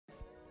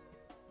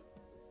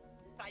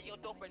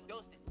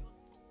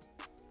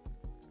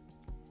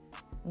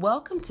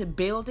Welcome to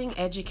Building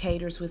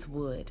Educators with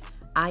Wood.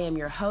 I am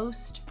your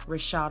host,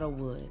 Rashada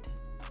Wood.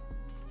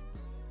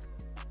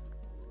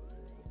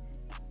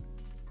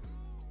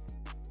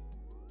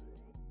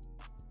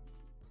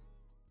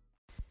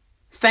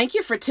 Thank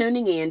you for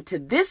tuning in to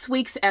this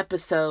week's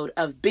episode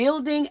of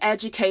Building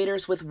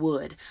Educators with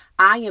Wood.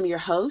 I am your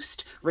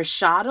host,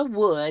 Rashada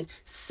Wood,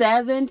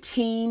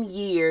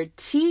 17-year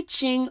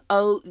teaching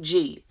OG.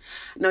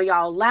 Now,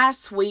 y'all,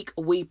 last week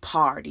we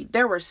partied.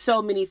 There were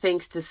so many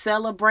things to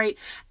celebrate,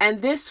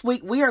 and this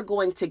week we are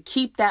going to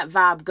keep that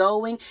vibe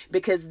going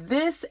because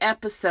this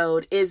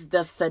episode is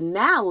the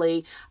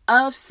finale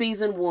of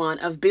season 1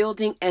 of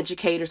Building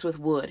Educators with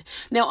Wood.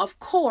 Now, of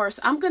course,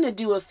 I'm going to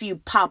do a few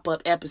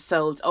pop-up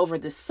episodes over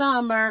the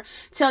summer,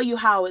 tell you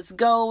how it's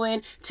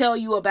going, tell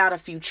you about a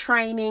few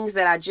trainings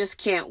that I just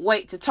can't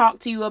wait to talk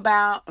to you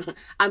about.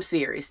 I'm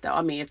serious though.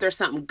 I mean, if there's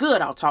something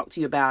good, I'll talk to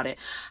you about it.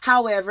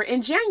 However,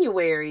 in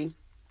January,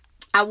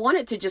 I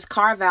wanted to just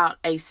carve out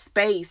a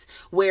space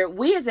where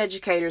we as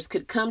educators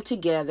could come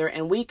together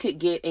and we could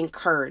get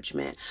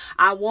encouragement.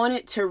 I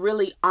wanted to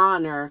really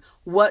honor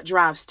what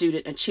drives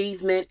student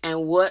achievement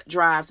and what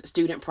drives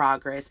student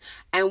progress.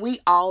 And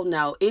we all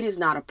know it is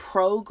not a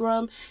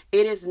program.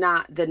 It is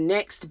not the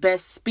next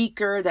best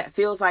speaker that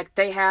feels like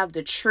they have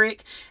the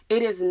trick.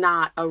 It is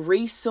not a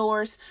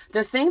resource.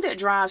 The thing that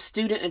drives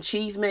student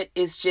achievement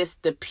is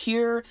just the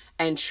pure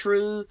and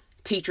true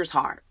teacher's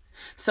heart.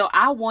 So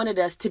I wanted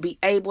us to be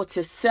able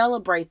to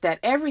celebrate that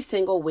every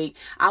single week.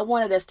 I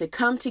wanted us to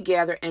come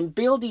together and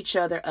build each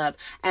other up.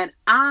 And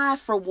I,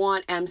 for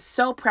one, am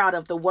so proud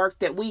of the work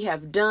that we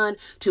have done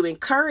to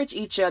encourage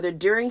each other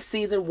during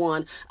season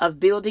 1 of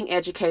Building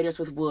Educators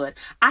with Wood.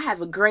 I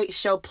have a great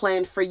show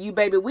planned for you,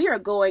 baby. We are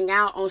going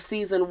out on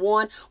season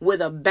 1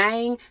 with a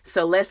bang.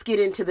 So let's get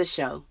into the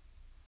show.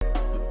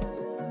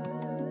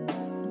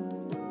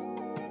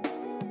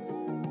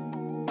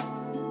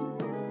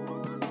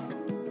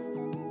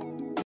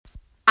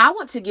 I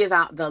want to give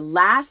out the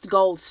last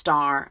gold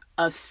star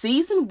of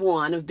season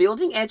 1 of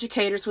Building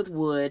Educators with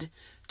Wood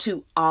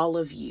to all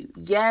of you.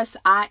 Yes,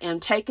 I am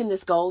taking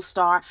this gold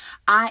star.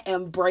 I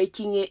am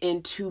breaking it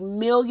into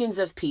millions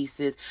of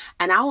pieces.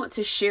 And I want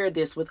to share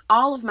this with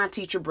all of my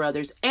teacher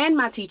brothers and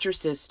my teacher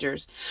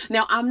sisters.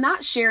 Now, I'm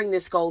not sharing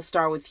this gold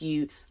star with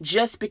you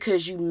just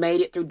because you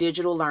made it through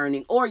digital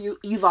learning or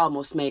you've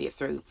almost made it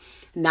through.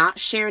 Not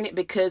sharing it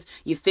because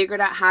you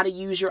figured out how to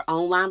use your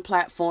online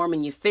platform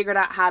and you figured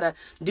out how to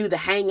do the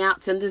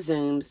Hangouts and the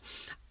Zooms.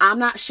 I'm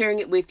not sharing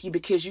it with you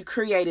because you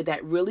created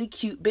that really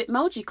cute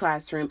Bitmoji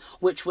classroom,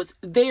 which was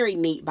very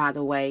neat, by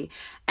the way.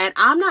 And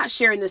I'm not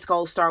sharing this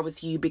gold star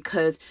with you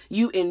because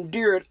you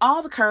endured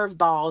all the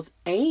curveballs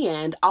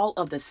and all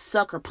of the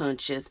sucker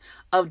punches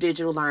of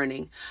digital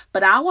learning.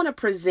 But I want to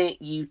present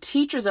you,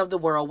 teachers of the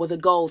world, with a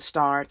gold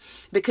star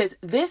because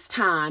this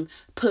time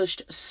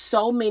pushed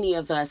so many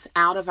of us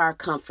out of our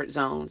comfort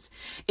zones.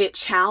 It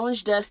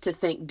challenged us to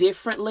think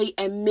differently,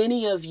 and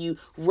many of you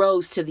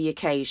rose to the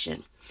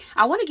occasion.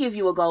 I want to give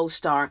you a gold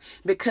star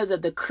because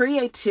of the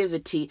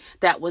creativity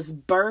that was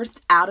birthed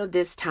out of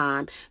this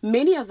time.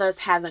 Many of us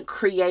haven't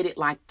created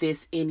like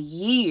this in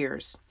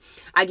years.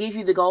 I give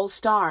you the gold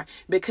star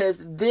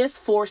because this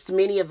forced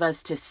many of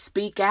us to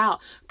speak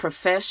out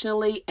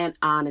professionally and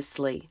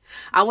honestly.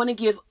 I want to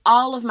give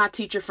all of my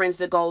teacher friends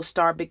the gold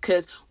star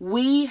because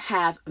we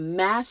have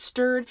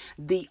mastered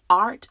the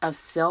art of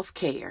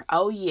self-care.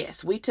 Oh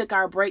yes, we took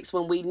our breaks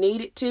when we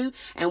needed to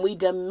and we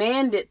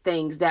demanded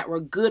things that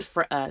were good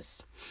for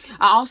us.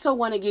 I also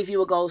want to give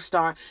you a gold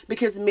star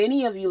because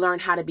many of you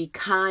learned how to be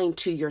kind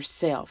to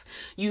yourself.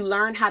 You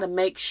learned how to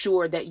make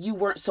sure that you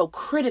weren't so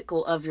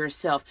critical of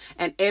yourself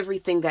and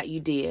everything that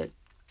you did.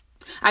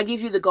 I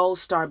give you the gold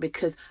star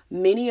because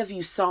many of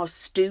you saw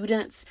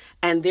students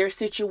and their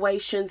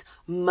situations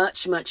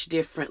much, much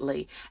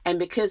differently. And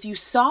because you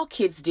saw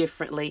kids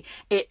differently,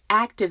 it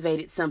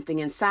activated something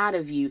inside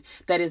of you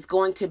that is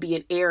going to be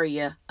an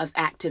area of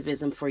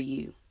activism for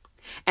you.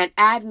 And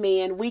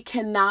admin, we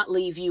cannot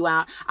leave you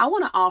out. I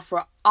want to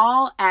offer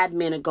all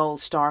admin a gold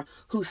star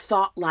who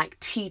thought like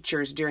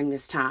teachers during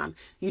this time.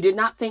 You did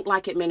not think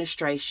like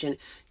administration.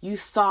 You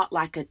thought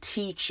like a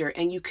teacher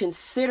and you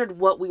considered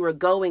what we were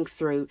going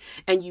through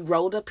and you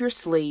rolled up your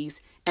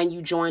sleeves and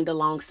you joined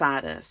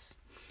alongside us.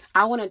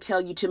 I want to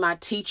tell you, to my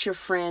teacher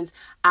friends,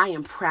 I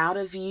am proud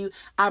of you.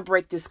 I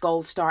break this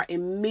gold star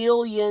in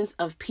millions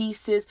of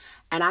pieces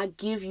and I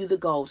give you the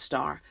gold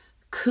star.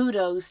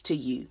 Kudos to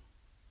you.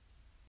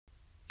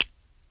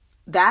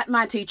 That,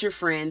 my teacher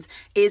friends,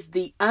 is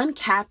the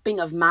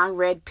uncapping of my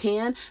red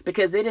pen,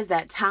 because it is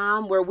that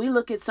time where we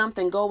look at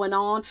something going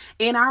on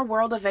in our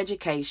world of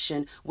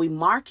education. We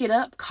mark it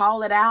up,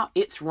 call it out,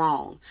 it's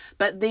wrong.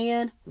 But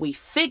then we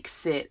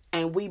fix it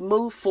and we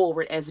move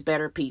forward as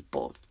better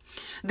people.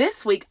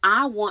 This week,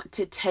 I want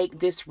to take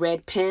this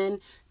red pen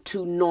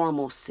to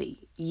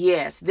normalcy.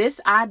 Yes,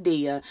 this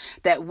idea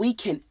that we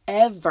can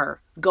ever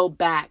go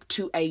back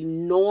to a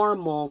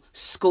normal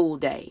school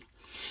day.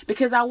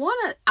 because I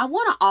want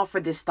to offer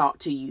this thought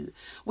to you.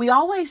 We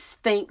always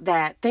think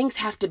that things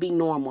have to be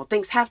normal.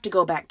 Things have to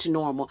go back to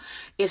normal.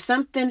 If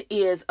something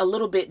is a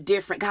little bit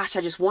different, gosh,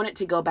 I just want it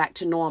to go back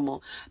to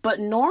normal. But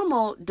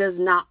normal does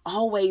not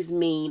always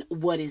mean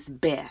what is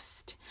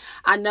best.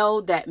 I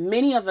know that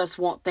many of us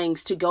want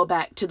things to go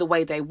back to the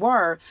way they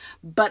were,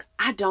 but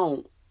I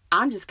don't.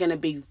 I'm just going to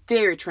be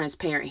very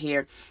transparent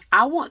here.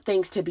 I want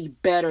things to be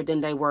better than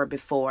they were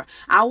before.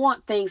 I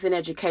want things in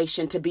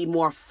education to be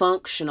more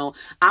functional.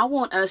 I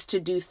want us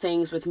to do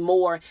things with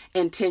more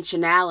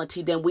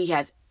intentionality than we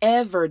have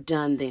ever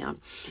done them.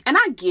 And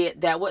I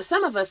get that what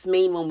some of us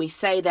mean when we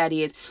say that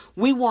is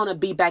we want to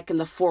be back in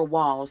the four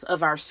walls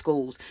of our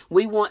schools.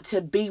 We want to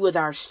be with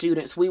our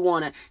students. We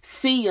want to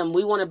see them.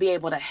 We want to be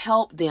able to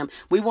help them.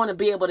 We want to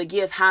be able to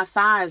give high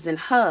fives and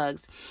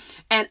hugs.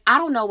 And I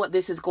don't know what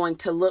this is going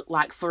to look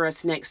like for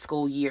us next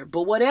school year,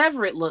 but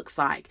whatever it looks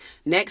like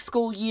next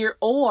school year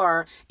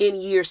or in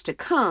years to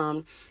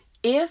come,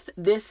 if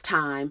this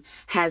time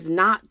has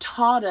not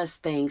taught us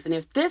things, and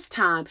if this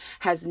time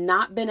has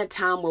not been a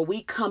time where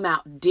we come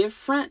out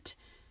different,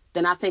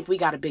 then I think we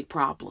got a big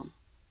problem.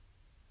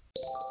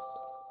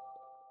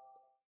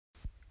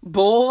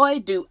 Boy,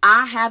 do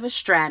I have a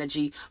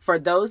strategy for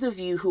those of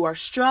you who are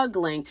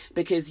struggling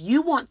because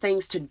you want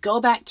things to go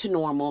back to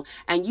normal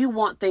and you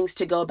want things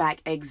to go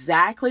back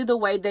exactly the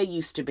way they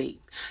used to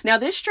be. Now,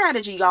 this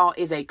strategy, y'all,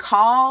 is a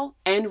call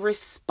and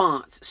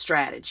response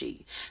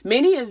strategy.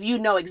 Many of you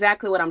know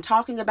exactly what I'm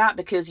talking about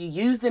because you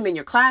use them in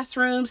your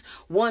classrooms.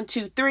 1,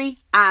 2, 3,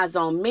 eyes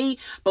on me.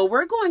 But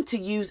we're going to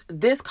use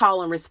this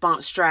call and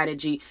response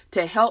strategy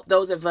to help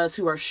those of us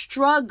who are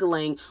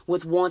struggling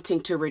with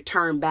wanting to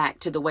return back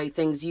to the way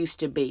things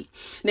used to be.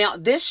 Now,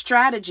 this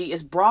strategy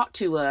is brought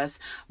to us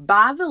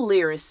by the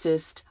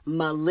lyricist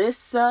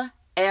Melissa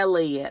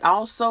Elliott,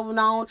 also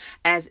known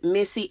as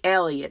Missy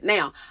Elliott.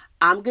 Now,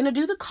 I'm going to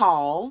do the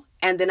call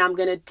and then I'm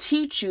going to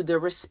teach you the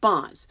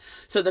response.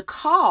 So the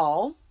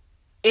call,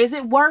 is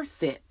it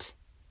worth it?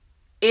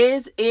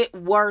 Is it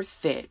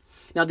worth it?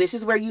 Now, this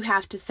is where you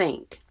have to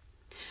think.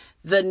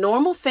 The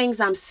normal things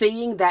I'm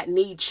seeing that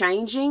need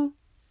changing,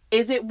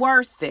 is it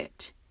worth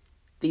it?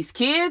 These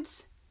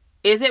kids,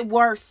 is it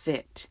worth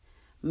it?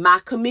 My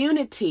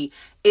community,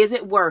 is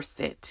it worth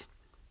it?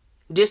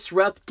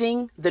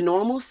 Disrupting the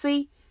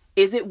normalcy,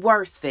 is it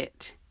worth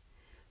it?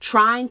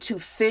 Trying to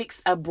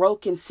fix a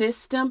broken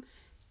system,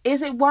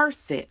 is it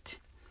worth it?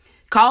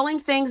 Calling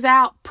things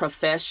out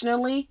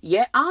professionally,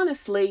 yet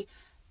honestly,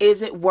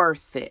 is it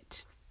worth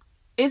it?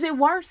 Is it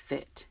worth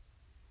it?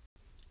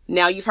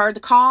 Now you've heard the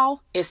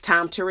call, it's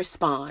time to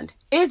respond.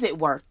 Is it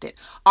worth it?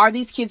 Are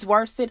these kids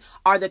worth it?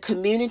 Are the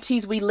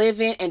communities we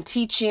live in and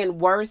teach in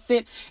worth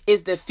it?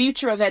 Is the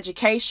future of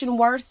education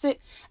worth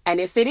it?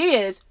 And if it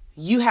is,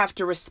 you have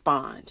to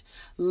respond.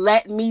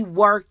 Let me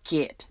work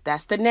it.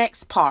 That's the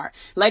next part.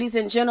 Ladies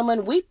and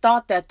gentlemen, we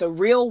thought that the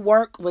real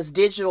work was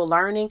digital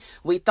learning.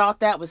 We thought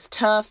that was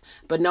tough,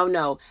 but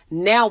no.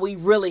 Now we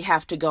really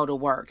have to go to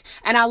work.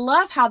 And I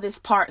love how this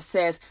part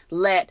says,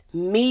 let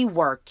me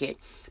work it.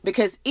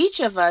 Because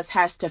each of us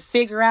has to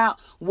figure out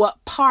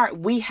what part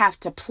we have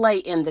to play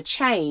in the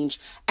change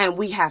and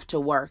we have to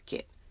work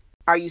it.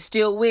 Are you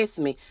still with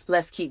me?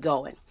 Let's keep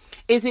going.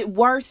 Is it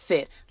worth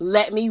it?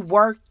 Let me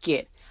work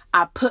it.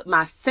 I put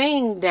my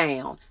thing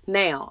down.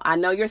 Now, I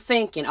know you're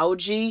thinking, oh,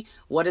 gee,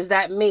 what does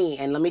that mean?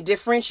 And let me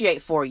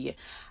differentiate for you.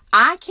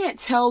 I can't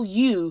tell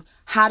you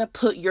how to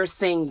put your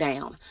thing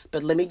down,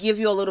 but let me give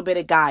you a little bit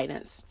of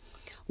guidance.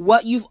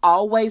 What you've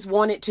always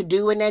wanted to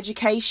do in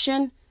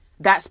education,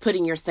 that's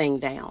putting your thing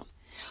down.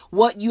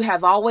 What you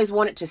have always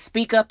wanted to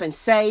speak up and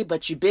say,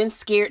 but you've been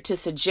scared to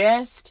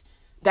suggest,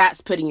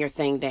 that's putting your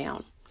thing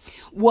down.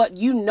 What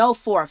you know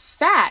for a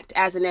fact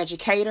as an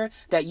educator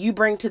that you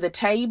bring to the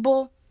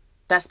table,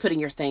 that's putting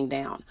your thing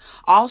down.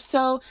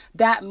 Also,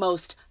 that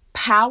most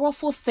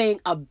powerful thing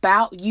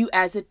about you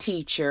as a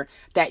teacher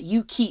that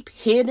you keep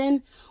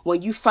hidden,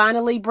 when you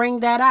finally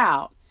bring that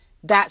out,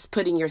 that's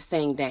putting your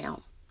thing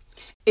down.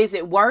 Is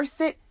it worth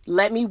it?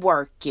 Let me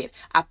work it.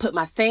 I put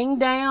my thing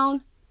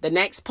down. The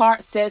next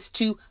part says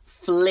to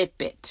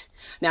flip it.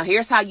 Now,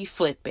 here's how you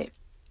flip it.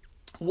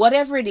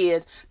 Whatever it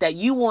is that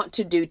you want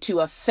to do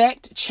to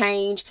affect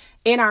change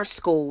in our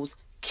schools,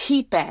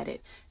 keep at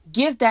it.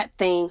 Give that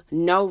thing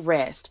no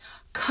rest.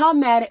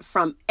 Come at it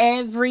from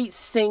every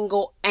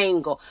single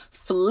angle.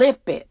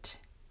 Flip it.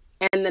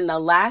 And then the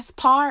last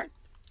part,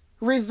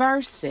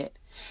 reverse it.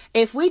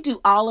 If we do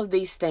all of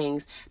these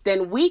things,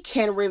 then we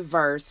can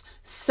reverse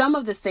some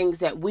of the things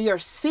that we are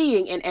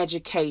seeing in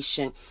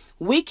education.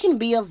 We can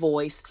be a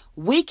voice.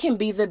 We can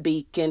be the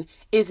beacon.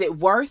 Is it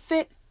worth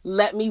it?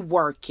 Let me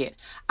work it.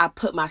 I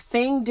put my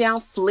thing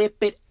down, flip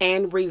it,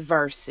 and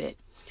reverse it.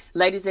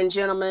 Ladies and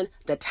gentlemen,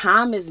 the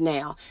time is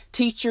now.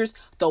 Teachers,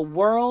 the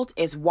world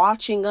is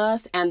watching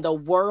us and the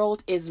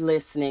world is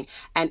listening.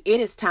 And it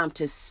is time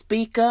to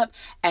speak up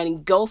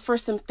and go for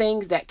some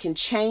things that can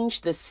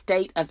change the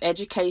state of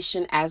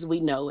education as we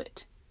know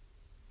it.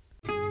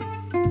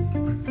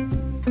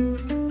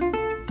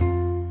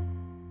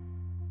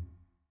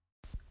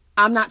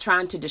 I'm not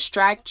trying to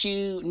distract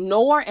you,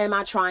 nor am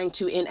I trying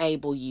to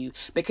enable you,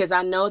 because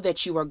I know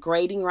that you are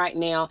grading right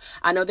now.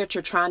 I know that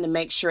you're trying to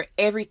make sure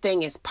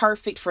everything is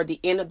perfect for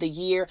the end of the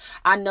year.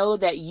 I know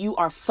that you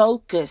are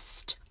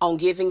focused on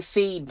giving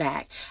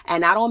feedback,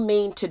 and I don't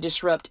mean to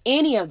disrupt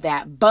any of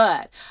that,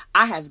 but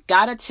I have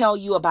got to tell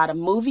you about a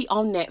movie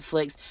on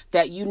Netflix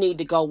that you need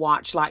to go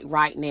watch like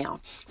right now.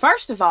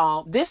 First of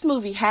all, this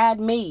movie had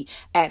me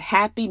at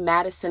Happy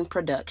Madison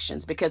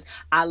Productions because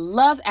I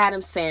love Adam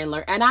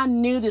Sandler and I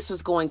knew this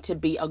was going to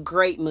be a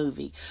great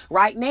movie.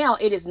 Right now,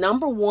 it is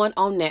 #1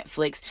 on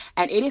Netflix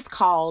and it is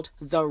called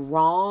The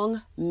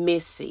Wrong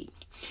Missy.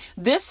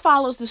 This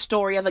follows the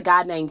story of a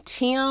guy named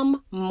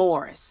Tim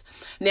Morris.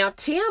 Now,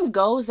 Tim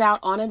goes out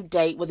on a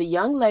date with a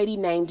young lady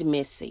named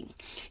Missy.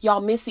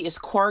 Y'all, Missy is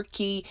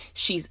quirky.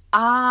 She's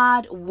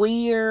odd,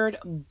 weird,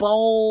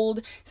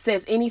 bold,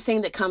 says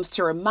anything that comes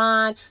to her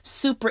mind,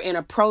 super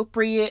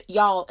inappropriate.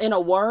 Y'all, in a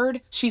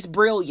word, she's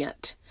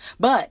brilliant.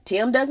 But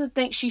Tim doesn't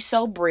think she's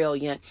so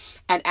brilliant.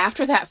 And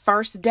after that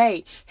first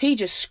date, he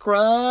just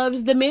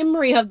scrubs the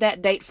memory of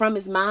that date from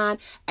his mind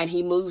and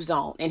he moves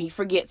on and he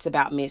forgets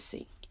about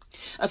Missy.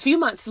 A few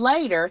months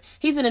later,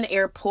 he's in an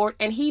airport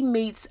and he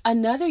meets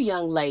another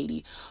young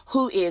lady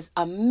who is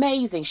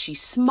amazing.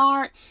 She's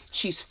smart,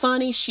 she's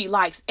funny, she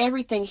likes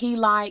everything he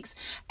likes,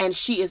 and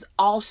she is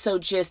also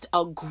just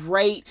a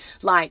great,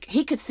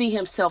 he could see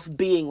himself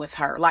being with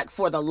her,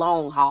 for the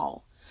long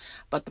haul.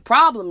 But the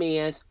problem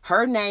is,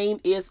 her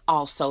name is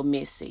also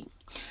Missy.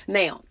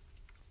 Now,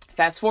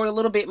 fast forward a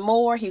little bit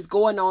more, he's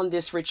going on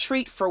this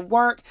retreat for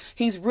work.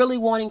 He's really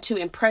wanting to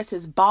impress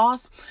his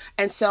boss.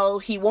 And so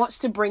he wants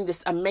to bring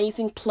this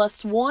amazing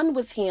 +1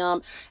 with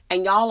him.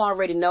 And y'all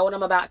already know what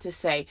I'm about to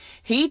say.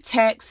 He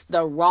texts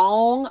the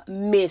wrong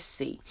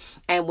Missy.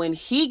 And when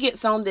he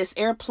gets on this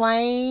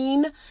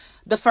airplane,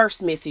 the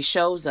first Missy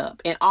shows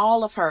up in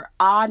all of her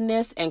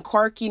oddness and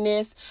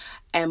quirkiness.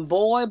 And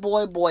boy,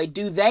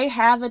 do they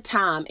have a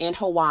time in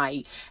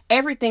Hawaii.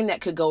 Everything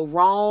that could go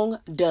wrong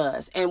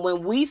does. And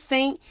when we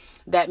think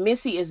that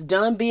Missy is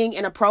done being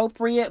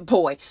inappropriate,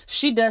 boy,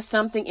 she does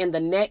something in the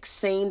next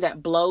scene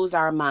that blows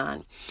our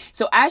mind.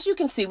 So as you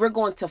can see, we're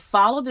going to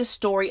follow this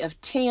story of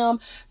Tim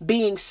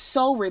being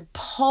so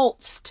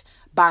repulsed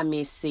by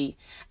Missy.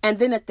 And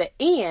then at the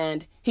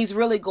end, he's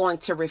really going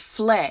to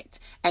reflect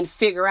and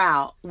figure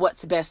out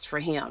what's best for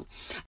him.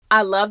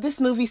 I love this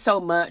movie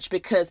so much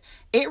because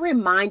it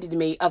reminded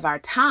me of our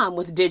time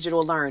with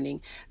digital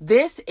learning.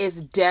 This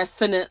is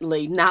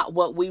definitely not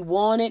what we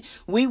wanted.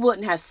 We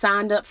wouldn't have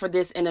signed up for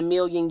this in a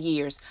million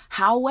years.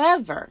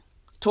 However,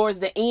 towards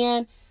the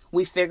end,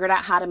 we figured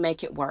out how to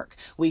make it work.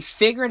 We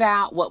figured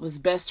out what was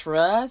best for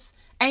us.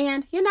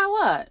 And you know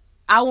what?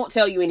 I won't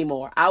tell you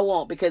anymore. I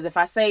won't, because if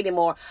I say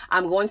anymore,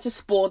 I'm going to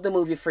spoil the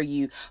movie for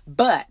you.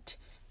 But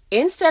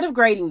instead of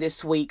grading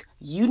this week,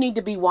 you need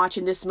to be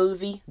watching this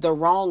movie, The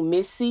Wrong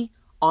Missy,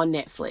 on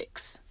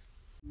Netflix.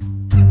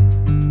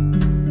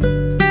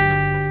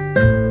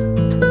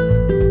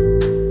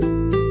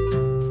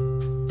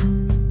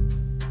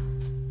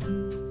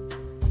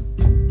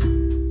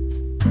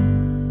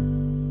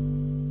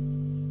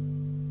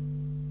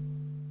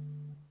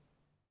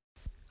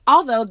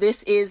 Although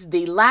this is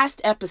the last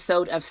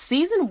episode of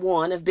season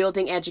 1 of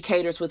Building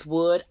Educators with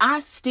Wood,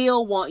 I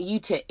still want you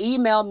to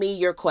email me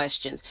your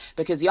questions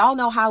because y'all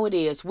know how it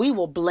is. We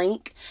will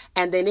blink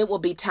and then it will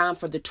be time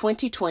for the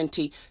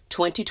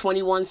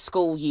 2020-2021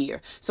 school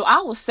year. So I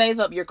will save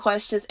up your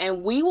questions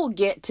and we will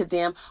get to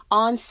them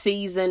on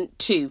season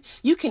 2.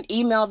 You can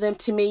email them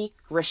to me,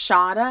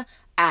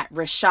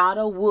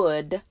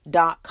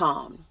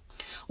 rashada@rashadawood.com.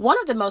 One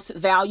of the most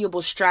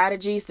valuable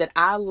strategies that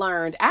I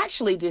learned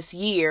actually this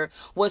year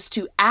was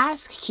to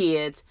ask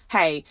kids,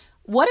 hey,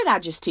 what did I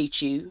just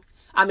teach you?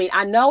 I mean,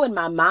 I know in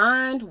my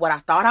mind what I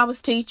thought I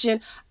was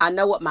teaching. I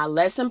know what my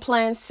lesson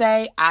plans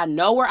say. I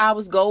know where I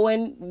was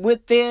going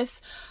with this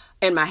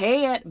in my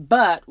head,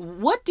 but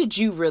what did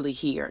you really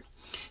hear?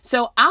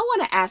 So I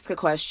want to ask a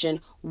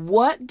question.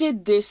 What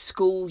did this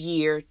school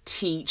year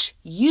teach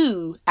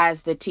you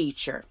as the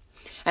teacher?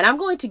 And I'm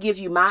going to give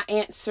you my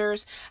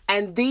answers,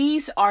 and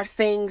these are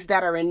things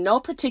that are in no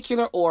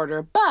particular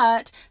order,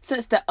 but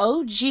since the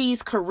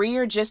OG's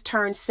career just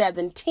turned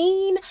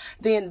 17,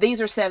 then these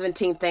are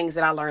 17 things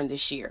that I learned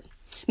this year.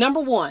 Number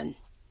 1,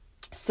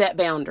 set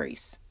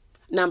boundaries.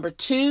 Number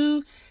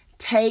 2,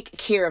 take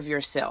care of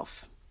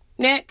yourself.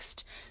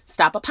 Next,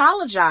 stop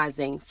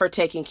apologizing for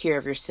taking care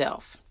of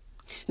yourself.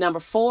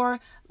 Number 4,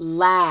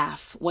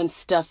 laugh when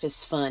stuff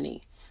is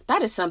funny.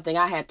 That is something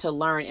I had to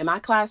learn in my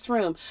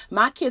classroom.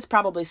 My kids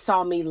probably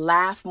saw me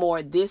laugh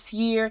more this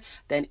year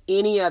than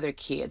any other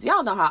kids.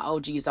 Y'all know how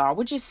OGs are.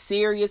 We're just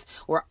serious.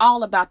 We're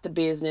all about the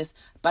business.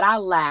 But I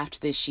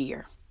laughed this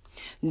year.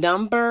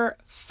 Number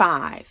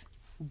 5,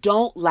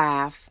 don't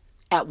laugh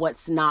at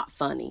what's not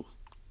funny.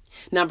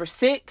 Number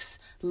 6,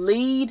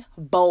 lead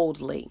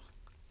boldly.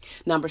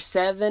 Number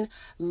 7,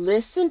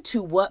 listen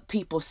to what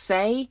people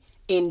say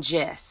in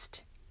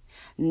jest.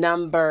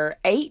 Number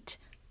 8,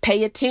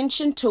 pay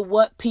attention to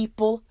what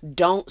people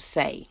don't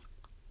say.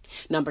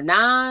 Number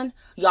 9,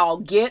 y'all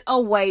get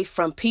away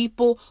from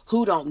people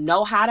who don't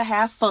know how to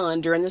have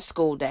fun during the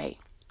school day.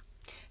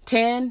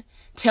 10,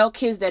 tell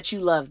kids that you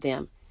love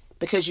them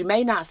because you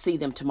may not see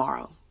them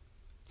tomorrow.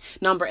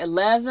 Number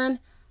 11,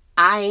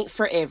 I ain't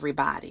for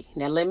everybody.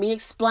 Now, let me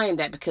explain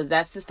that because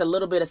that's just a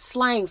little bit of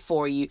slang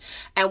for you.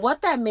 And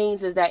what that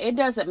means is that it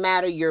doesn't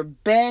matter your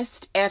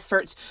best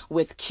efforts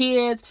with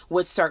kids,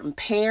 with certain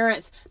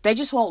parents, they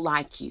just won't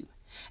like you.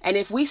 And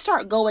if we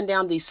start going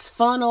down these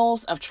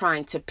funnels of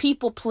trying to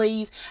people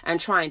please and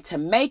trying to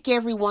make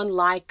everyone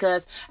like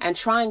us and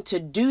trying to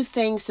do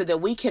things so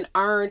that we can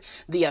earn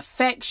the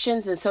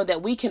affections and so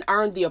that we can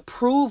earn the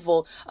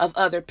approval of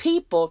other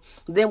people,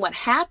 then what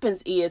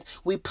happens is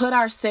we put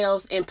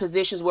ourselves in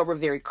positions where we're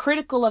very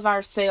critical of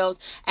ourselves,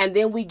 and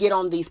then we get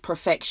on these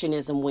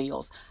perfectionism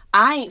wheels.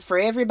 I ain't for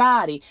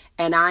everybody,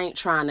 and I ain't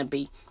trying to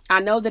be. I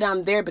know that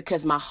I'm there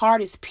because my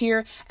heart is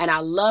pure and I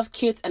love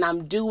kids and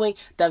I'm doing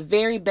the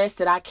very best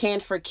that I can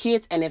for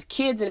kids. And if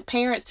kids and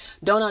parents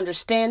don't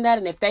understand that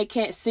and if they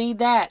can't see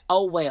that,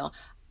 oh well,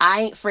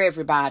 I ain't for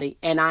everybody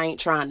and I ain't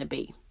trying to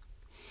be.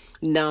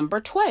 Number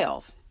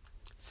 12,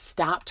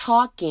 stop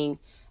talking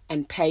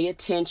and pay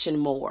attention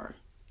more.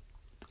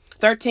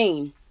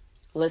 13,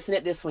 listen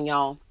at this one,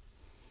 y'all.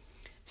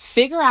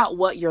 Figure out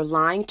what you're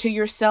lying to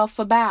yourself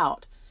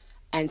about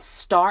and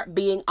start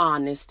being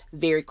honest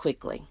very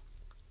quickly.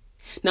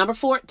 Number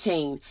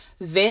 14,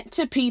 vent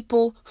to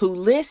people who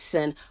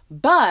listen,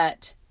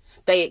 but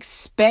they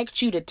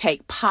expect you to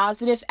take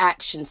positive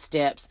action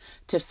steps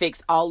to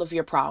fix all of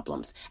your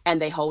problems,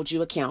 and they hold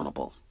you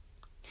accountable.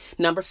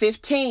 Number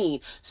 15,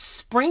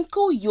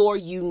 sprinkle your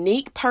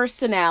unique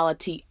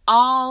personality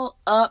all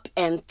up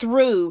and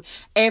through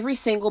every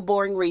single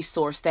boring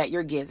resource that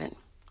you're given.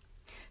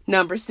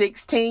 Number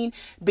 16,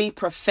 be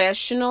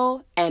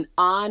professional and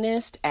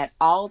honest at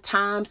all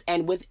times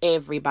and with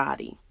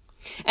everybody.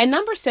 And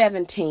number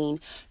 17,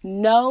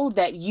 know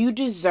that you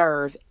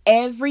deserve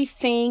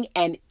everything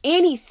and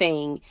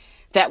anything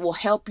that will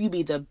help you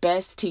be the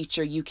best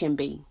teacher you can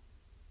be.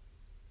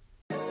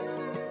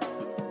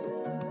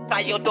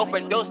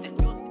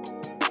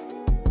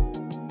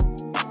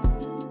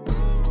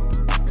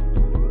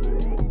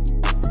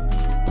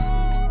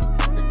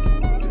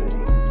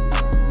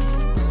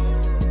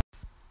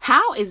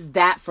 How is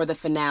that for the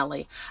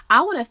finale?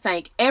 I want to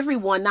thank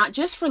everyone, not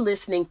just for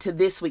listening to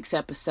this week's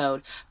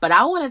episode, but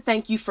I want to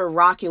thank you for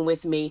rocking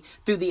with me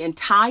through the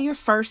entire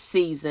first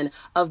season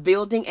of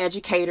Building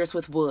Educators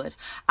with Wood.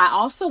 I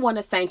also want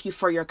to thank you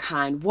for your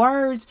kind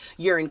words,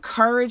 your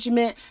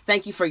encouragement.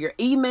 Thank you for your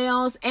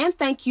emails, and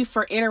thank you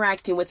for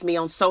interacting with me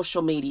on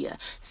social media.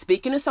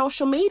 Speaking of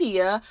social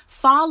media,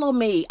 follow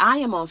me. I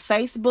am on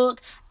Facebook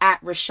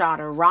at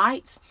Rashada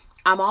Writes.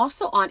 I'm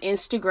also on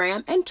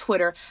Instagram and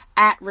Twitter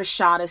at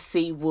Rashada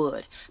C.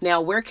 Wood. Now,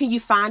 where can you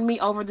find me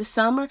over the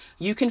summer?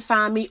 You can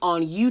find me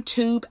on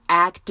YouTube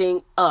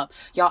Acting Up.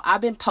 Y'all,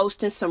 I've been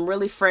posting some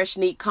really fresh,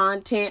 neat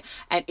content,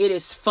 and it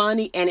is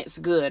funny and it's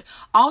good.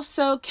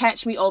 Also,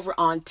 catch me over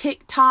on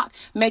TikTok,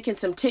 making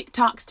some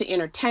TikToks to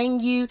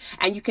entertain you.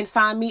 And you can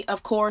find me,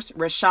 of course,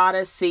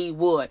 Rashada C.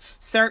 Wood.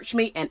 Search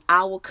me and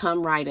I will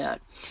come right up.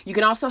 You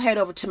can also head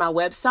over to my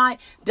website,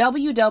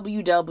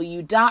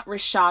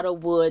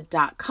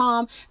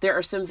 www.rashadawood.com. There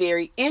are some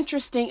very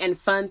interesting and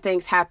fun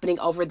things happening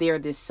over there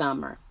this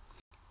summer.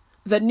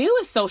 The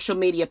newest social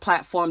media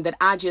platform that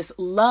I just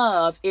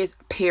love is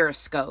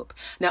Periscope.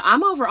 Now,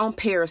 I'm over on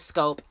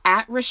Periscope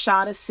at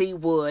Rashada C.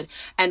 Wood,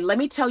 and let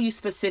me tell you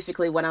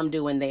specifically what I'm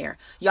doing there.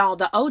 Y'all,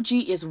 the OG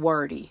is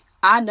wordy.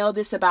 I know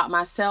this about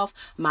myself.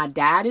 My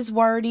dad is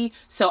wordy,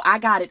 so I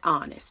got it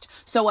honest.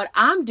 So what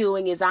I'm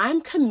doing is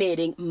I'm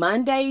committing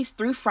Mondays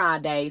through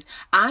Fridays.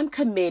 I'm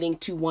committing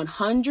to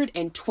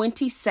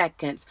 120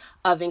 seconds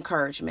of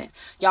encouragement.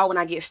 Y'all, when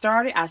I get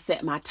started, I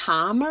set my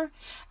timer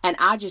and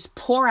I just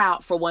pour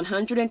out for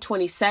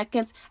 120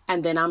 seconds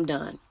and then I'm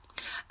done.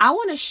 I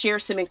want to share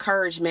some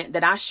encouragement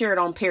that I shared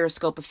on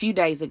Periscope a few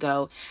days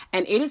ago,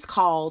 and it is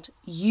called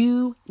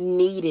You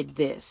Needed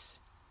This.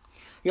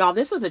 Y'all,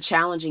 this was a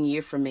challenging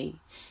year for me.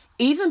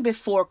 Even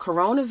before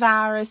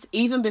coronavirus,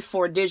 even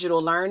before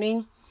digital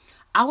learning,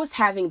 I was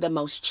having the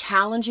most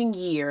challenging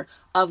year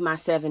of my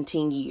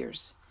 17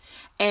 years.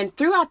 And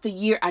throughout the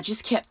year, I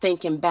just kept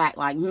thinking back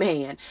like,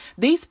 man,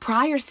 these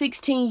prior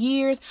 16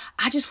 years,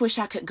 I just wish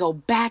I could go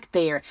back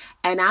there.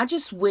 And I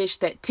just wish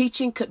that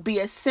teaching could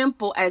be as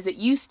simple as it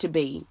used to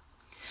be.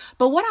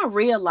 But what I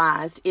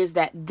realized is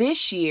that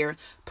this year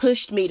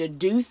pushed me to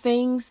do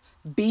things,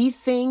 be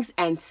things,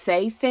 and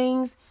say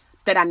things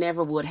that I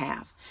never would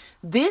have.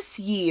 This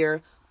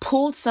year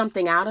pulled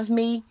something out of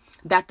me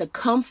that the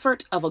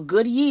comfort of a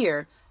good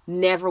year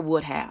never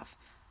would have.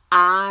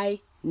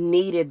 I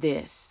needed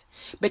this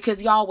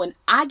because y'all, when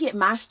I get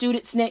my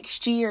students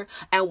next year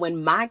and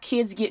when my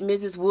kids get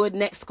Mrs. Wood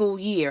next school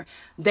year,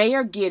 they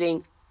are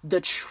getting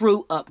the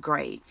true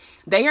upgrade.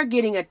 They are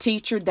getting a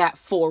teacher that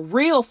for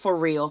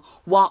real,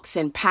 walks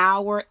in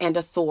power and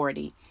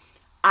authority.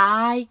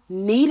 I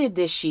needed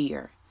this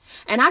year.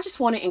 And I just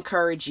want to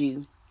encourage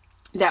you.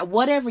 that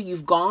whatever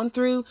you've gone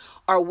through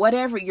or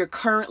whatever you're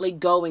currently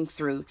going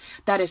through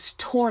that is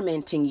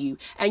tormenting you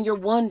and you're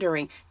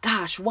wondering,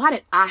 gosh, why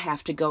did I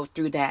have to go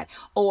through that?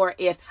 Or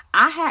if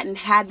I hadn't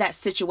had that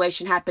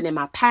situation happen in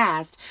my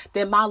past,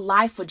 then my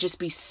life would just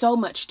be so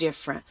much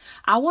different.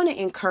 I want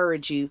to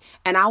encourage you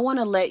and I want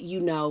to let you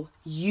know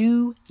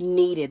you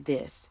needed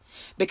this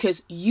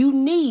because you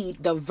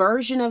need the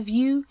version of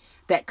you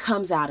that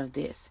comes out of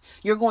this.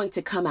 You're going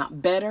to come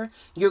out better.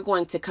 You're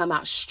going to come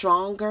out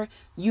stronger.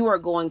 You are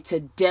going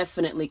to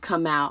definitely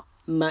come out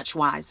much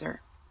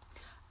wiser.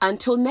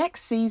 Until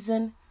next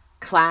season,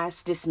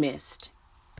 class dismissed.